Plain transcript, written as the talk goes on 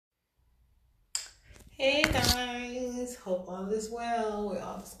Hey guys, hope all is well with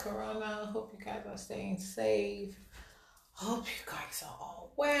all this corona. Hope you guys are staying safe. Hope you guys are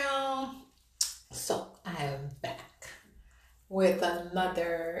all well. So I am back with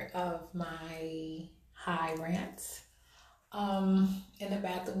another of my high rants. In the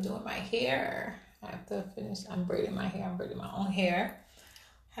bathroom doing my hair. I have to finish. I'm braiding my hair. I'm braiding my own hair.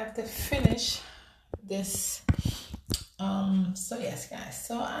 I have to finish this. So yes, guys.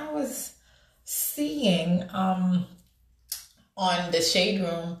 So I was seeing on the Shade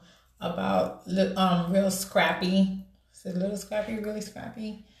Room about Real Scrappy. Is it Little Scrappy? Really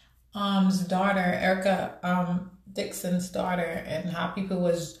Scrappy? His daughter, Erica Dixon's daughter, and how people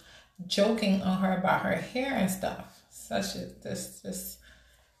was joking on her about her hair and stuff. Such a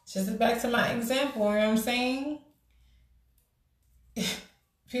just back to my example, you know what I'm saying?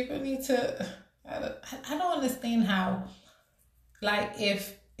 People need to I don't understand how, like,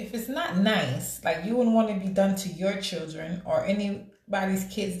 if it's not nice, like you wouldn't want to be done to your children or anybody's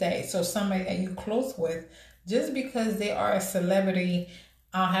kids somebody that you're close with, just because they are a celebrity,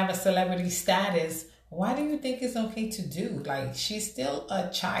 have a celebrity status, why do you think it's okay to do? Like, she's still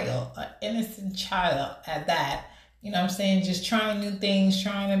a child, an innocent child at that. You know what I'm saying? Just trying new things,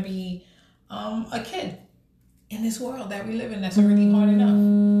 trying to be a kid in this world that we live in that's already hard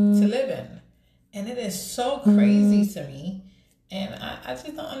enough to live in. And it is so crazy to me. And I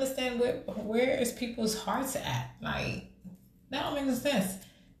just don't understand where is people's hearts at. Like, that don't make sense.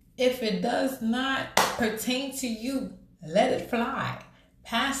 If it does not pertain to you, let it fly.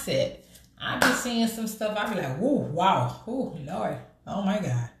 Pass it. I be seeing some stuff, I be like, woo, wow, ooh, Lord, oh my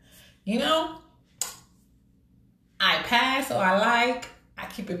God. You know, I pass or I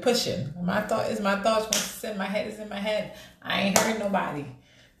keep it pushing. My thoughts. Once it's in my head, it's in my head. I ain't heard nobody.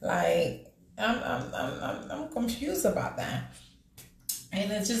 Like, I'm confused about that. And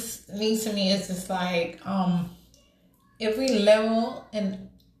it just means to me, it's just like, every level, and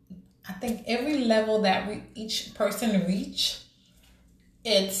I think every level that each person reach,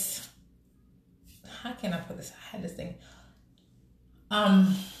 it's, how can I put this? I had this thing.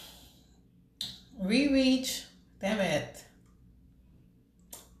 Reach, damn it.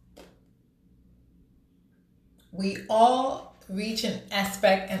 We all reach an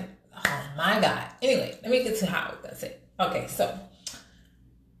aspect, and oh my God. Anyway, let me get to how that's it. Okay, so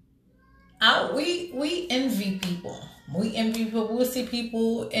we envy people. We envy people. We'll see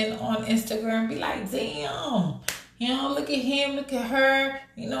people on Instagram be like, damn, you know, look at him, look at her.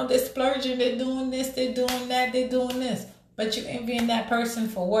 You know, they're splurging, they're doing this, they're doing that, they're doing this. But you're envying that person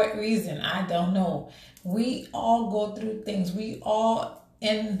for what reason? I don't know. We all go through things. We all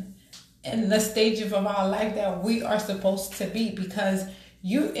in the stages of our life that we are supposed to be, because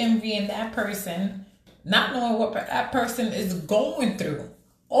you envying that person, not knowing what that person is going through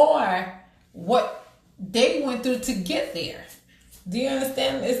or what they went through to get there. Do you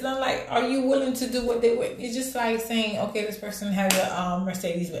understand? It's not like, are you willing to do what they went? It's just like saying, okay, this person has a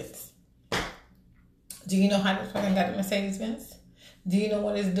Mercedes Benz. Do you know how this person got a Mercedes Benz? Do you know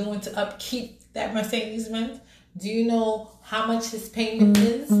what it's doing to upkeep that Mercedes Benz? Do you know how much his payment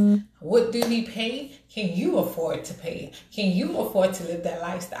is? What do he pay? Can you afford to pay? Can you afford to live that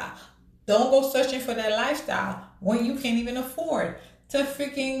lifestyle? Don't go searching for that lifestyle when you can't even afford to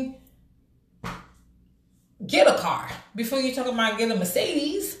freaking get a car before you talk about get a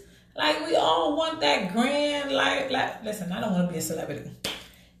Mercedes. Like, we all want that grand, like listen, I don't want to be a celebrity.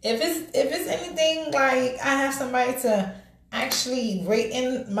 If it's anything, like, I have somebody to actually rate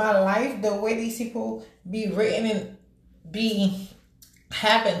in my life the way these people be rating and be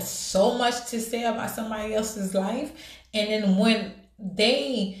having so much to say about somebody else's life, and then when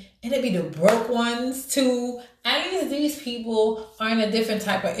and it be the broke ones too. At least these people are in a different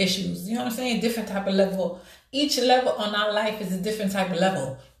type of issues. You know what I'm saying? Different type of level. Each level on our life is a different type of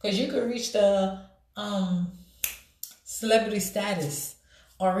level. Because you could reach the celebrity status.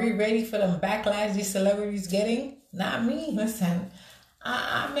 Are we ready for them backlash these celebrities getting? Not me. Listen,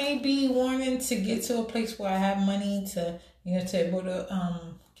 I may be wanting to get to a place where I have money to, you know, to be able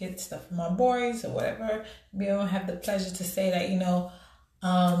to get stuff for my boys or whatever. Be able to have the pleasure to say that, you know,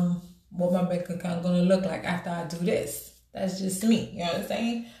 what my bank account gonna look like after I do this. That's just me. You know what I'm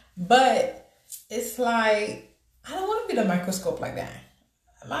saying? But it's like, I don't want to be the microscope like that.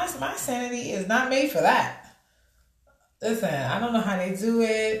 My sanity is not made for that. Listen, I don't know how they do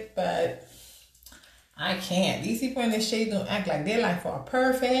it, but I can't. These people in the shade don't act like their life are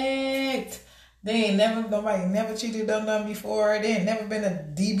perfect. Nobody never cheated on them before. They ain't never been a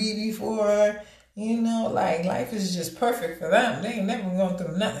DB before. You know, like, life is just perfect for them. They ain't never going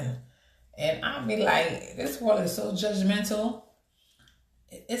through nothing. And I be like, this world is so judgmental.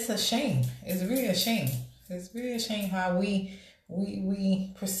 it's a shame. It's really a shame. It's really a shame how we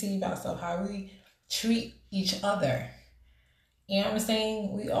perceive ourselves, how we treat each other. You know what I'm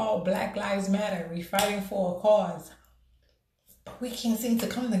saying? We all Black Lives Matter. We fighting for a cause. But we can't seem to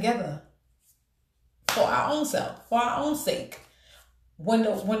come together for our own self, for our own sake. When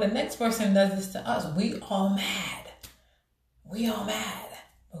the next person does this to us, we all mad. We all mad.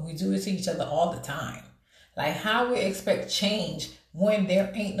 But we do it to each other all the time. Like, how we expect change when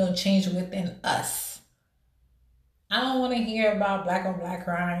there ain't no change within us? I don't want to hear about black on black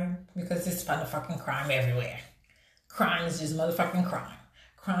crime because it's motherfucking crime everywhere. Crime is just motherfucking crime.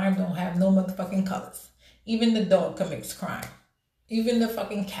 Crime don't have no motherfucking colors. Even the dog commits crime. Even the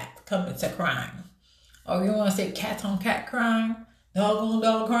fucking cat commits a crime. Or you want to say cat on cat crime? Dog on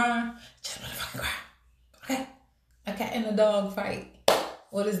dog crime? Just motherfucking crime. Okay? A cat and a dog fight.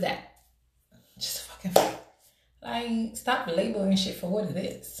 What is that? Just a fucking fight. Like, stop labeling shit for what it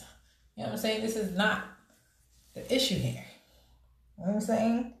is. You know what I'm saying? This is not the issue here. You know what I'm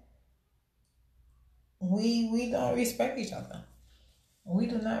saying? We don't respect each other. We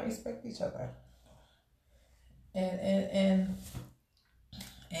do not respect each other. And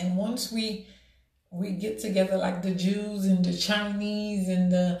once we get together like the Jews and the Chinese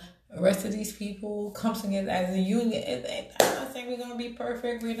and the rest of these people come together as a union, I'm not saying we're going to be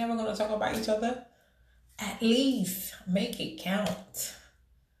perfect. We're never going to talk about each other. At least make it count.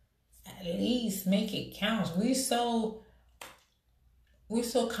 At least make it count. We're so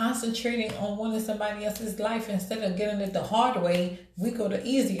concentrating on wanting somebody else's life instead of getting it the hard way. We go the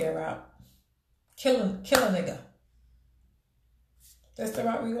easier route. Kill a nigga. That's the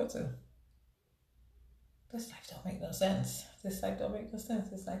route we go to. This life don't make no sense. This life don't make no sense.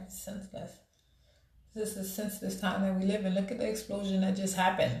 This life is senseless. This is senseless time that we live in. Look at the explosion that just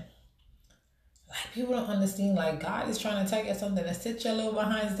happened. Like, people don't understand. Like, God is trying to tell you something, to sit your little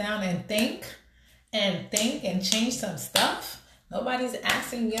behinds down and think and change some stuff. Nobody's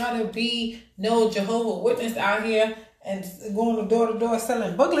asking y'all to be no Jehovah's Witness out here and going door to door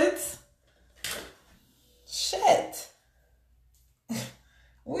selling booklets. Shit.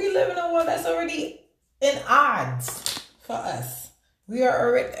 We live in a world that's already in odds for us. We are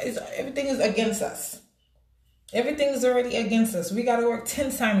already, everything is against us. Everything is already against us. We got to work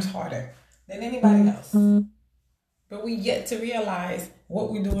 10 times harder than anybody else. But we get to realize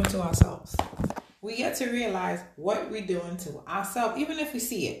what we're doing to ourselves. We get to realize what we're doing to ourselves, even if we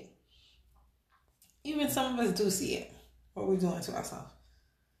see it. Even some of us do see it, what we're doing to ourselves.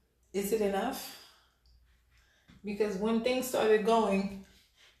 Is it enough? Because when things started going,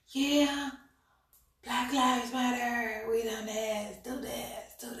 yeah, Black Lives Matter, we done this, do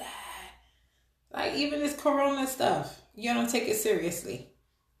that. Like, even this corona stuff, you don't take it seriously.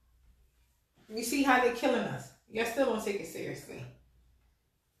 You see how they're killing us. You still don't take it seriously.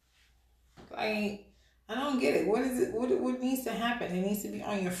 Like, I don't get it. What is it? What needs to happen? It needs to be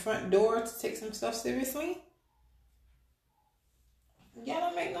on your front door to take some stuff seriously? Y'all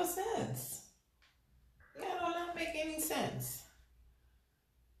don't make no sense. Y'all do not make any sense.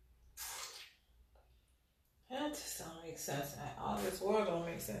 That just don't make sense at all. This world don't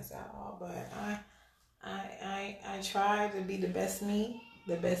make sense at all. But I try to be the best me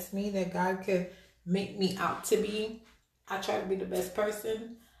that God could make me out to be. I try to be the best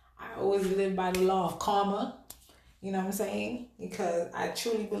person. I always live by the law of karma. You know what I'm saying? Because I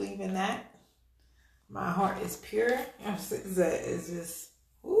truly believe in that. My heart is pure. It's just,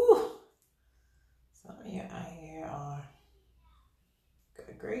 ooh. Some of you out here are,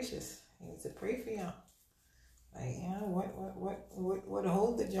 good gracious. I need to pray for y'all. Like, you know, what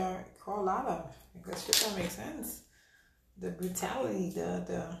hole did y'all crawl out of? Because shit don't make sense. The brutality,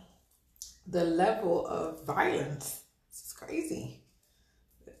 the level of violence, it's crazy.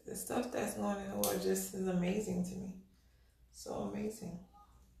 The stuff that's going on in the world just is amazing to me. So amazing.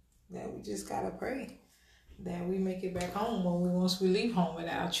 That we just gotta pray that we make it back home once we leave home, and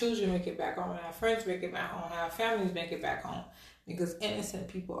that our children make it back home, and our friends make it back home, and our families make it back home. Because innocent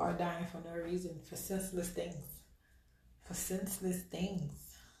people are dying for no reason, for senseless things. For senseless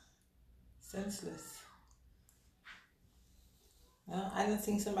things. Senseless. Well, I didn't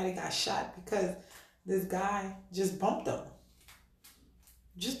think somebody got shot because this guy just bumped them.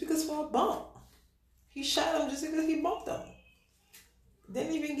 Just because for a bump. He shot him just because he bumped him.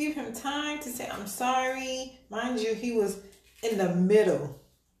 Didn't even give him time to say, I'm sorry. Mind you, he was in the middle.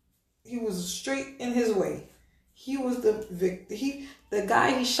 He was straight in his way. He was the victim. The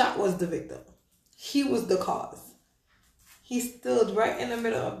guy he shot was the victim. He was the cause. He stood right in the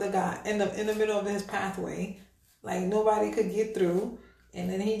middle of the guy, in the middle of his pathway. Like nobody could get through. And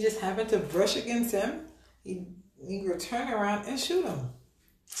then he just happened to brush against him. He would turn around and shoot him.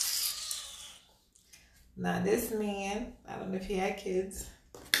 Now this man, I don't know if he had kids.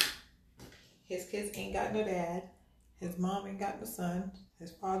 His kids ain't got no dad. His mom ain't got no son. His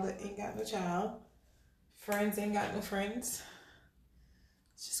father ain't got no child. Friends ain't got no friends.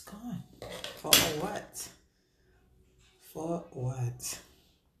 It's just gone. For what? For what?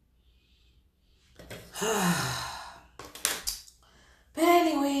 But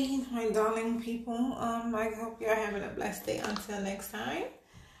anyway, my darling people, I hope you're having a blessed day until next time.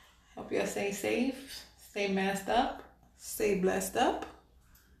 Hope you stay safe, stay masked up, stay blessed up.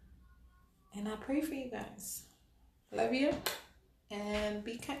 And I pray for you guys. Love you. And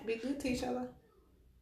be good to each other.